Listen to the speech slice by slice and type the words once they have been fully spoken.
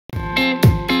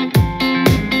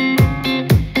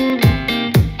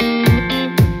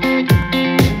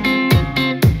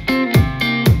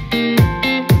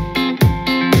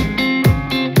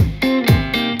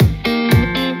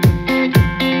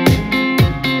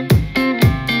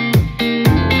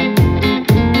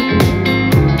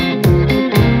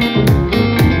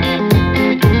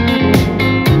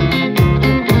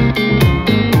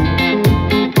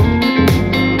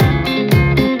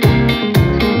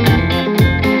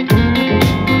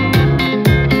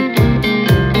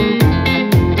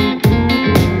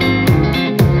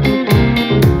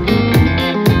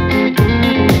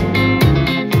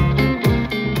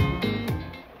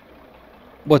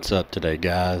What's up today,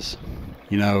 guys?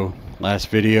 You know, last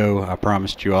video I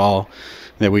promised you all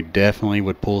that we definitely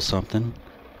would pull something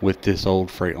with this old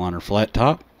Freightliner flat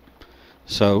top.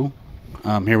 So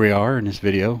here we are in this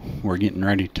video. We're getting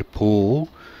ready to pull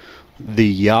the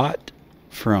yacht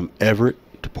from Everett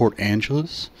to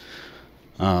Portangeles.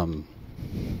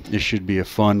 This should be a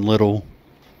fun little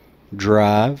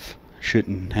drive.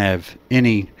 Shouldn't have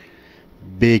any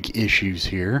big issues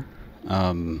here.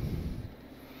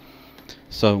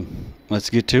 So let's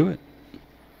get to it.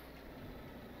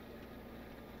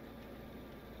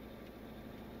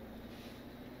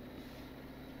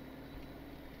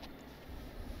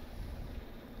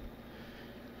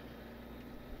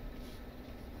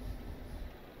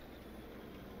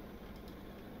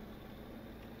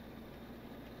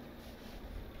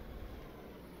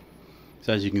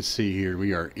 So as you can see here,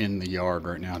 we are in the yard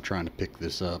right now trying to pick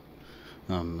this up.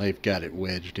 They've got it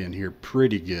wedged in here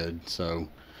pretty good, so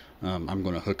I'm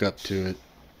going to hook up to it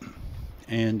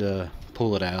and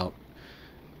pull it out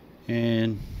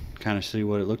and kind of see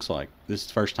what it looks like. This is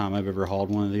the first time I've ever hauled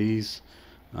one of these.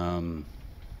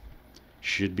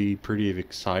 Should be pretty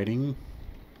exciting.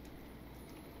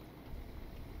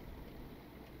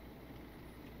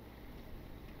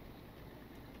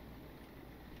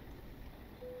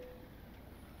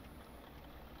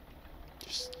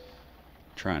 Just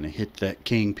trying to hit that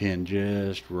kingpin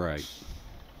just right.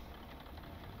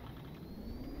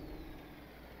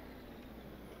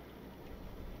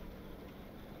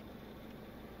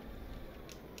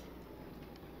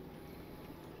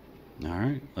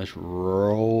 Alright, let's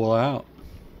roll out.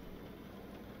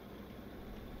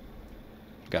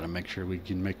 Got to make sure we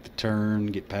can make the turn,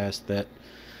 get past that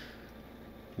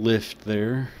lift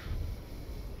there.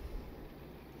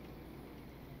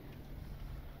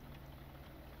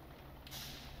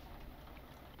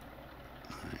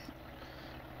 Alright.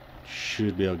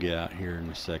 Should be able to get out here in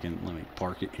a second. Let me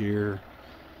park it here.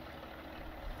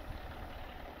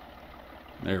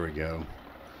 There we go.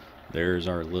 There's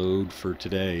our load for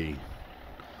today.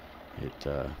 It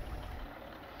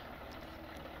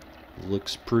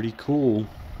looks pretty cool.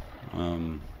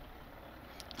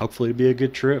 Hopefully it'll be a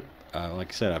good trip. Like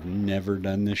I said, I've never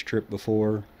done this trip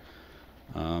before.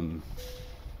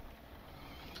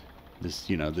 This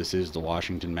is the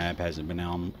Washington map, hasn't been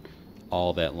out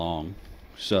all that long,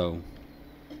 so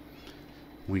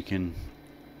we can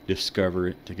discover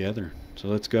it together. So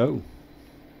let's go.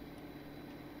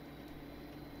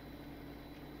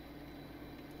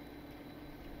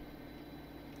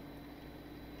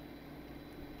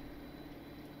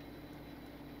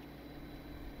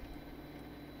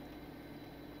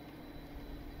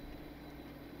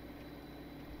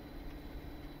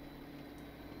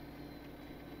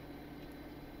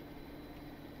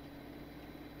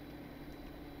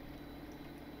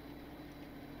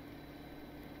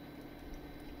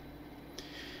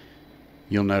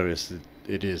 You'll notice that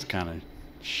it is kind of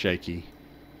shaky.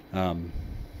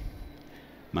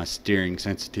 My steering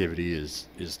sensitivity is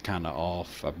kind of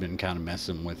off. I've been kind of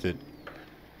messing with it,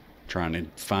 trying to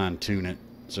fine tune it,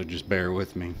 so just bear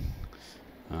with me.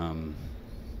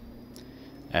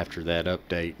 After that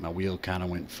update, my wheel kind of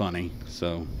went funny,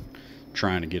 so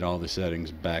trying to get all the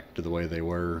settings back to the way they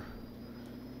were.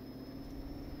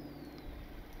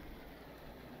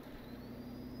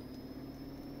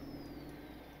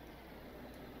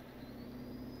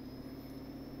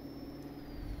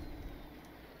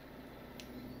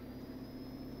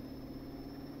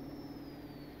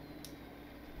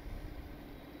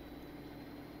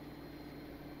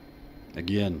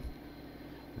 Again,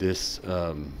 this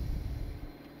we're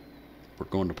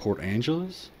going to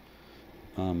Portangeles.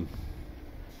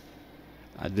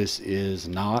 This is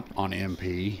not on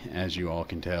MP, as you all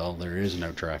can tell. There is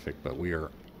no traffic, but we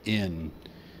are in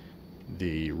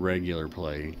the regular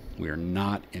play. We are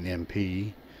not in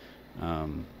MP.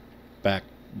 Back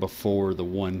before the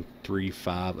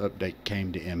 135 update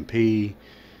came to MP,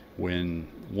 when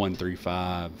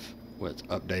 135 was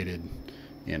updated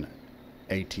in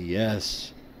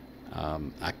ATS,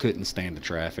 I couldn't stand the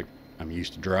traffic. I'm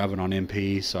used to driving on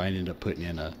MP, so I ended up putting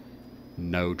in a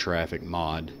no traffic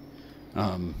mod.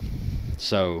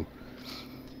 So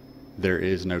there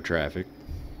is no traffic.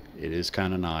 It is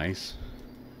kind of nice.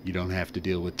 You don't have to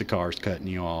deal with the cars cutting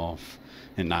you off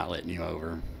and not letting you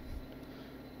over.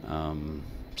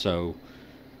 So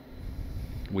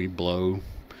we blow.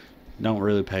 Don't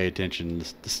really pay attention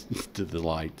to the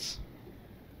lights.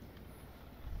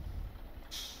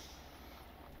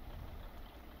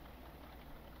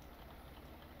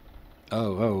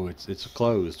 Oh, it's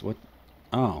closed. What?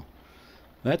 Oh,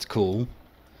 that's cool.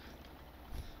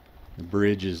 The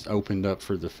bridge is opened up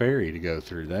for the ferry to go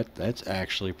through. That's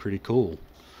actually pretty cool.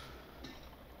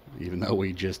 even though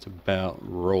we just about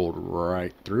rolled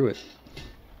right through it.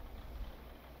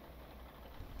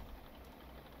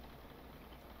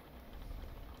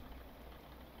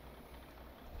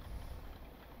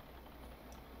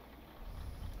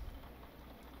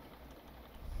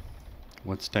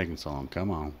 What's taking so long?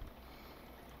 Come on.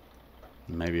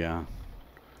 Maybe I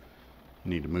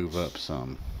need to move up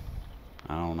some.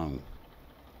 I don't know.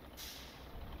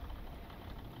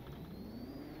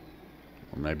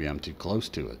 Or maybe I'm too close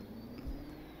to it.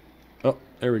 Oh,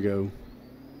 there we go.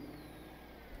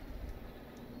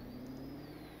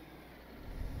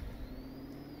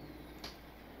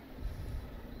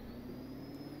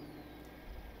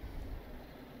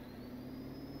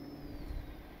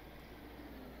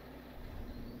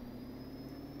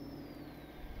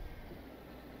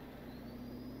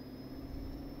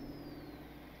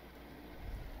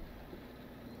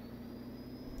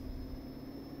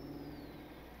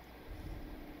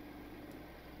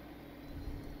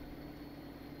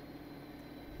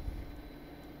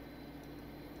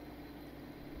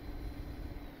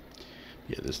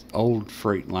 Yeah, this old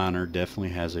freightliner definitely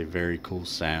has a very cool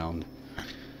sound.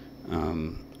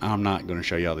 I'm not going to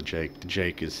show y'all the Jake. The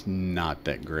Jake is not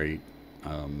that great.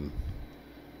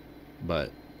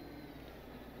 But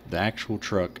the actual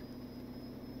truck,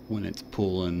 when it's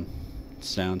pulling,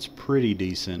 sounds pretty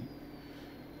decent.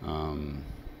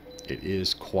 It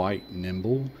is quite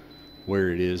nimble where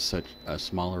it is such a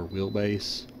smaller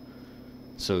wheelbase.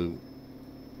 So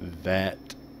that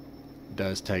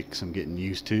does take some getting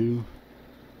used to.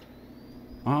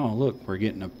 Oh, look, we're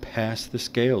getting past the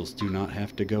scales. Do not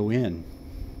have to go in.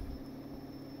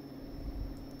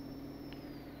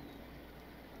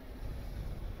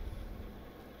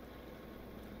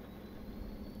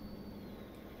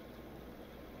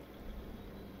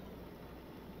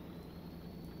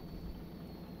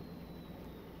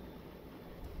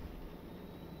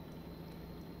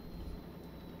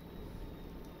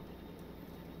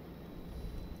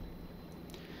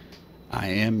 I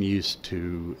am used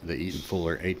to the Eaton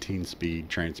Fuller 18-speed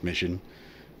transmission,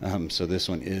 so this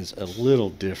one is a little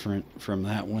different from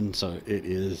that one, so it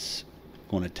is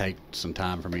going to take some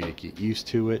time for me to get used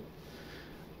to it.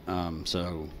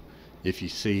 So if you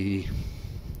see,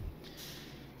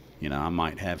 I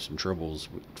might have some troubles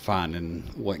with finding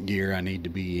what gear I need to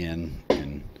be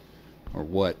in, or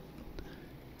what,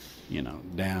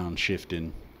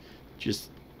 downshifting.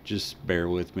 Just bear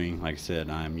with me. Like I said,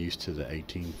 I'm used to the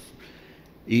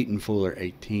Eaton Fuller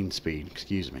 18 speed,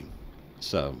 excuse me.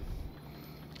 So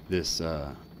this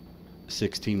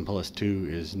 16 plus 2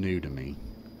 is new to me.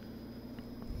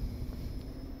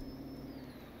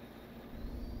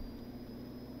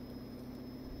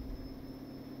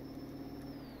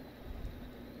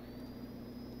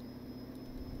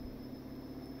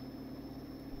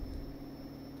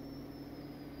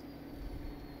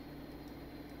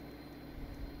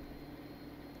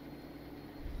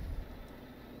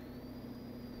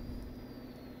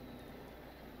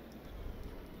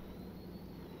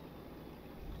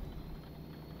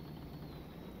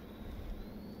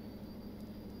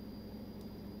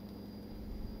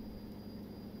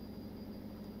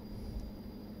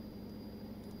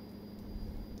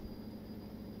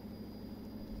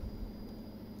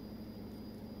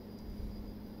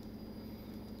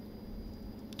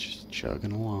 Just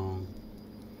chugging along.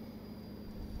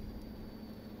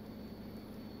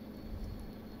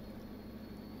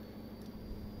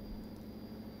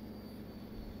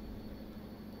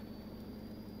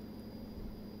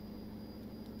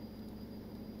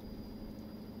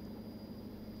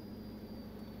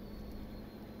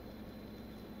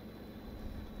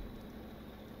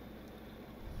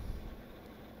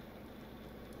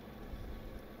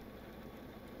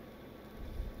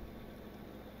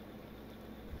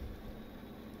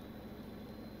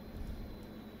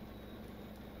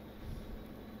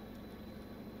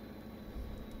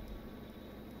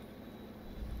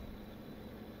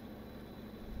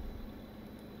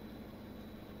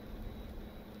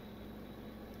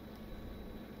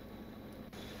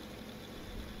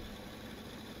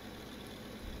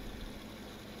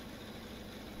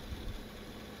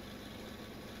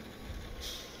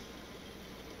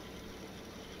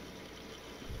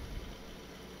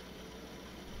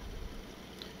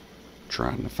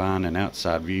 Trying to find an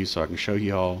outside view so I can show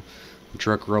y'all the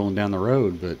truck rolling down the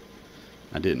road, but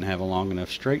I didn't have a long enough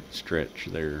straight stretch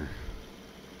there.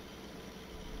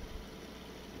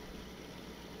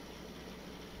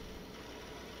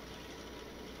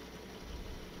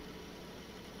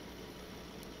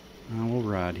 I will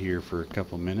ride here for a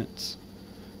couple minutes.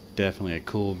 Definitely a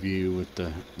cool view with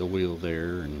the wheel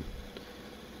there and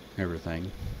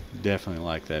everything. Definitely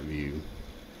like that view.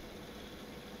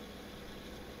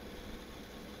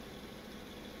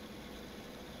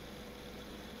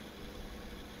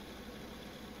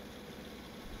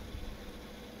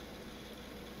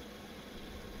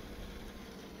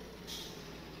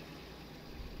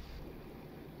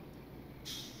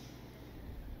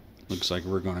 Looks like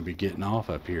we're going to be getting off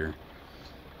up here.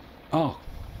 Oh,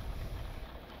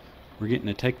 we're getting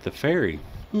to take the ferry.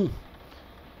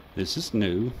 This is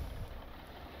new.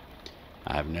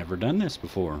 I've never done this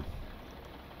before.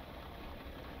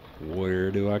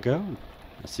 Where do I go?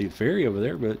 I see the ferry over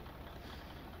there, but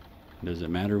does it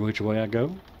matter which way I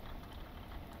go?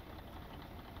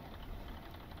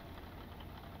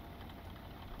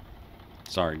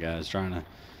 Sorry guys, trying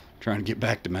to get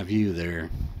back to my view there.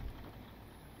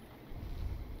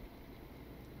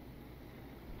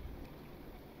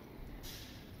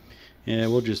 Yeah,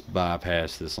 we'll just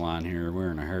bypass this line here.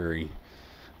 We're in a hurry.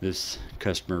 This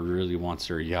customer really wants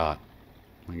their yacht.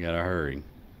 We gotta hurry.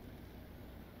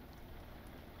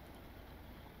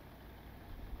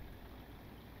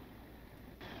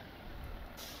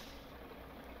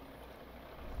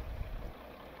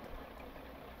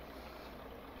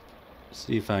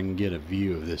 See if I can get a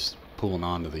view of this pulling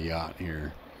onto the yacht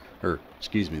here. Or,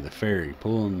 excuse me, the ferry.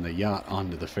 Pulling the yacht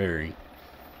onto the ferry.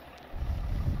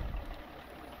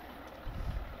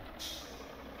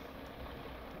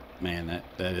 Man,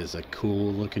 that is a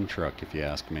cool looking truck if you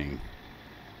ask me.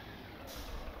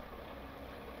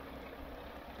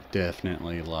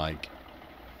 Definitely like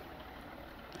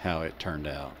how it turned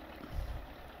out.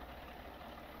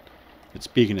 But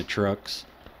speaking of trucks,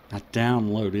 I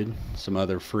downloaded some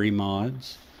other free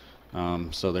mods.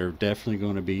 So there are definitely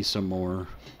going to be some more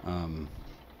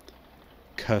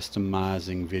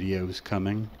customizing videos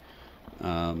coming.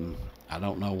 I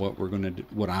don't know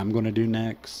what I'm gonna do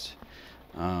next.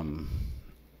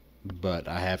 But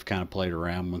I have kind of played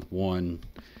around with one,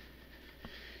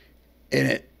 and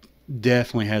it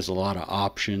definitely has a lot of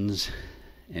options.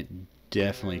 It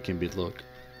definitely can look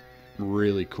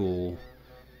really cool.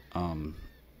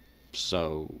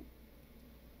 So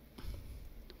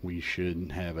we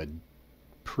should have a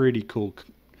pretty cool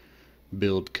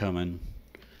build coming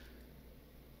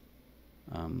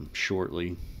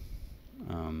shortly.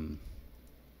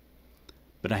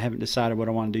 But I haven't decided what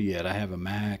I want to do yet. I have a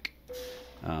Mac.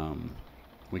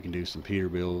 We can do some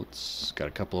Peterbilts. Got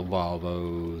a couple of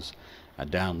Volvos. I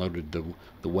downloaded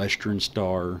the Western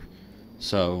Star.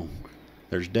 So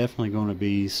there's definitely going to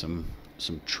be some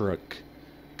truck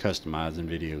customizing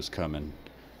videos coming.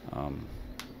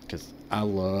 Because I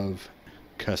love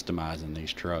customizing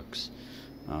these trucks.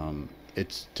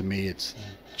 To me it's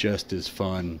just as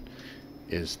fun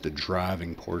as the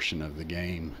driving portion of the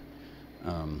game.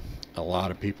 A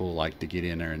lot of people like to get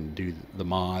in there and do the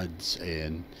mods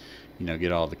and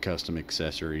get all the custom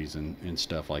accessories and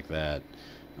stuff like that.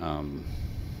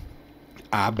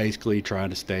 I basically try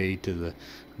to stay to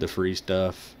the free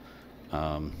stuff,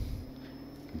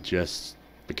 just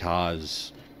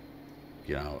because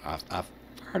I've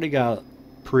already got a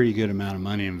pretty good amount of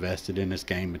money invested in this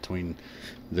game between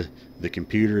the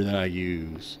computer that I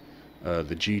use,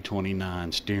 the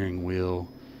G29 steering wheel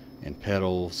and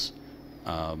pedals,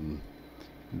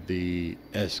 the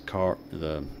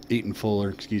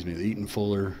Eaton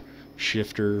Fuller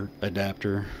shifter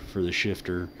adapter for the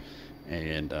shifter,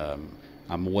 and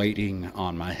I'm waiting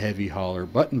on my heavy hauler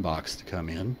button box to come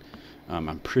in.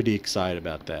 I'm pretty excited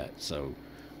about that. So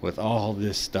with all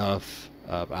this stuff,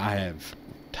 I have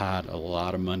tied a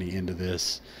lot of money into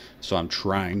this, so I'm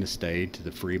trying to stay to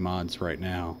the free mods right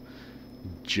now,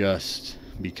 just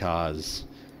because,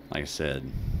 like I said,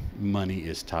 money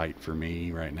is tight for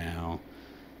me right now,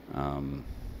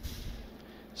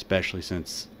 especially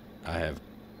since I have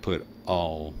put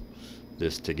all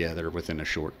this together within a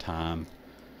short time.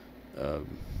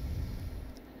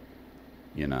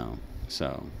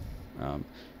 So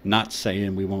not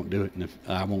saying we won't do it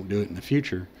I won't do it in the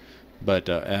future, but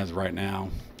as right now,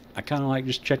 I kind of like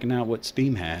just checking out what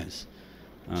Steam has.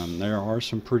 There are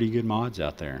some pretty good mods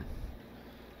out there.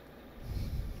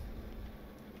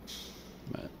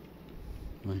 But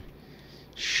we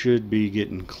should be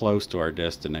getting close to our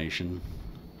destination.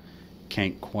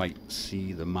 Can't quite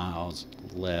see the miles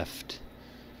left,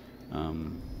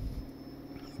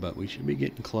 but we should be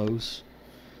getting close.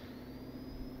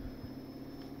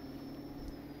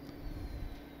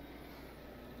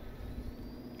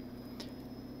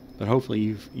 But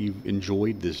hopefully you've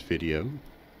enjoyed this video.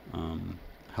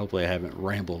 Hopefully I haven't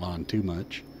rambled on too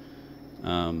much.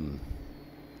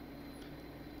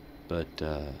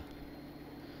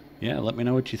 Yeah, let me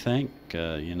know what you think.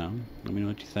 Let me know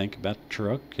what you think about the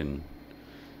truck, and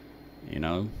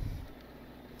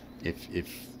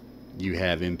if you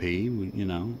have MP,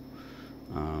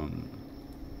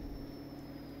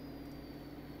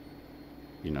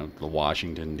 the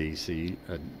Washington DC.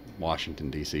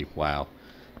 Wow,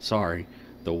 sorry,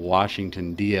 the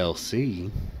Washington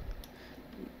DLC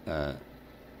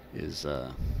is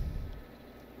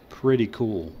pretty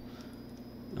cool.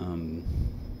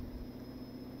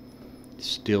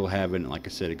 Still haven't, like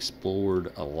I said,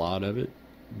 explored a lot of it,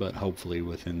 but hopefully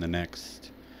within the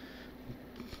next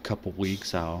couple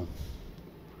weeks I'll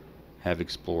have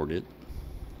explored it.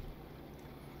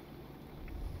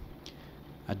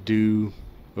 I do.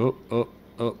 Oh,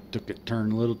 took it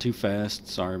turn a little too fast.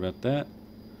 Sorry about that.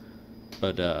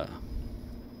 But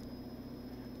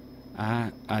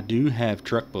I do have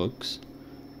truck books,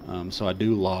 so I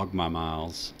do log my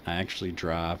miles. I actually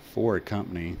drive for a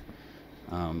company,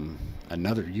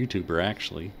 another YouTuber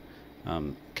actually,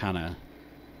 kind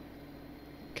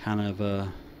of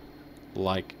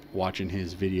like watching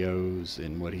his videos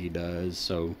and what he does.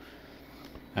 So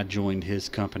I joined his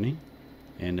company,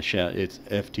 and it's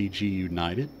FTG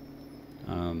United.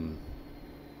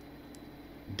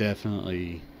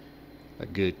 Definitely a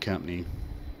good company.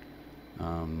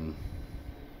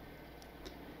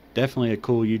 Definitely a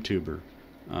cool YouTuber.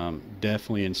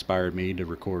 Definitely inspired me to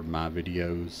record my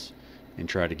videos and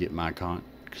try to get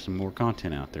some more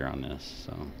content out there on this.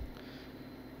 So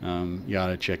you ought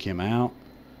to check him out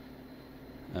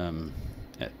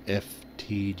at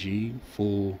FTG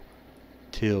Full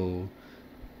Till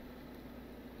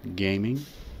Gaming.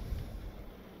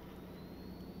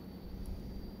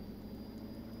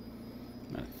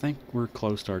 I think we're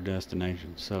close to our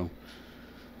destination, so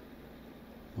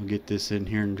we'll get this in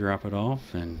here and drop it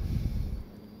off and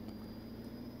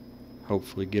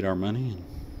hopefully get our money and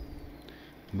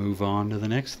move on to the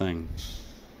next thing.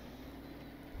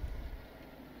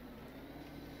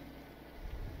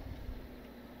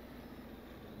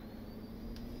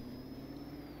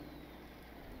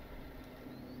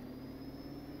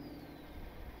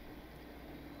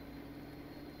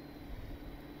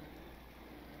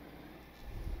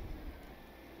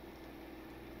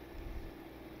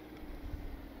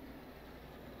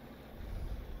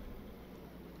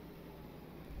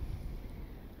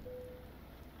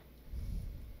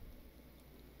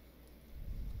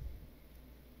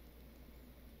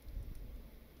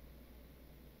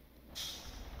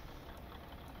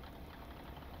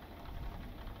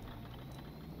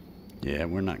 Yeah,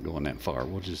 we're not going that far.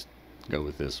 We'll just go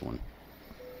with this one.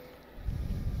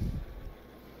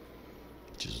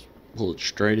 Just pull it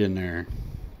straight in there.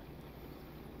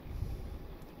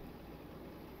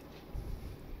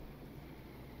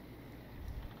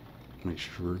 Make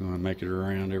sure we're going to make it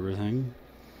around everything.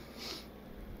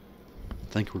 I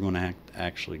think we're going to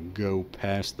actually go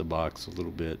past the box a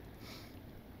little bit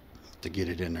to get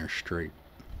it in there straight.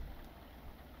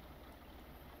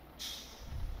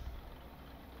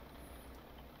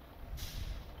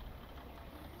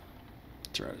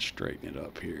 Try to straighten it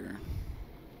up here.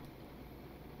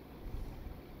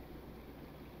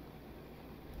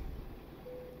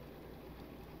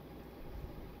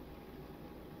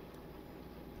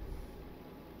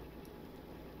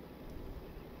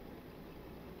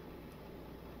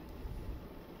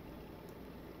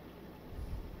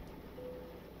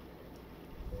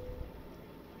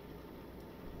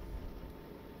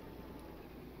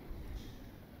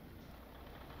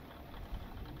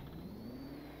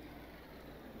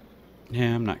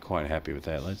 Yeah, I'm not quite happy with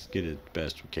that. Let's get it the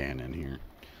best we can in here.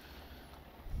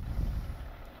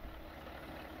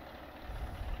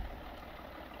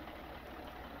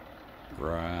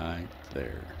 Right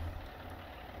there.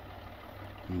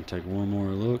 I'm going to take one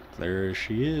more look. There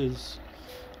she is.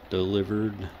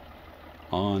 Delivered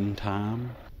on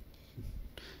time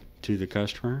to the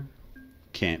customer.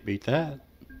 Can't beat that.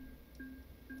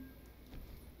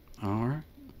 Alright.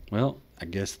 Well, I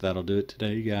guess that'll do it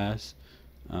today, guys.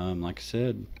 Like I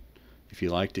said, if you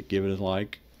liked it, give it a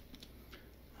like.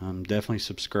 Definitely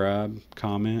subscribe,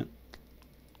 comment.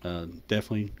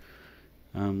 Definitely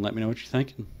let me know what you're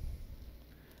thinking.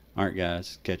 Alright,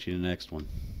 guys. Catch you in the next one.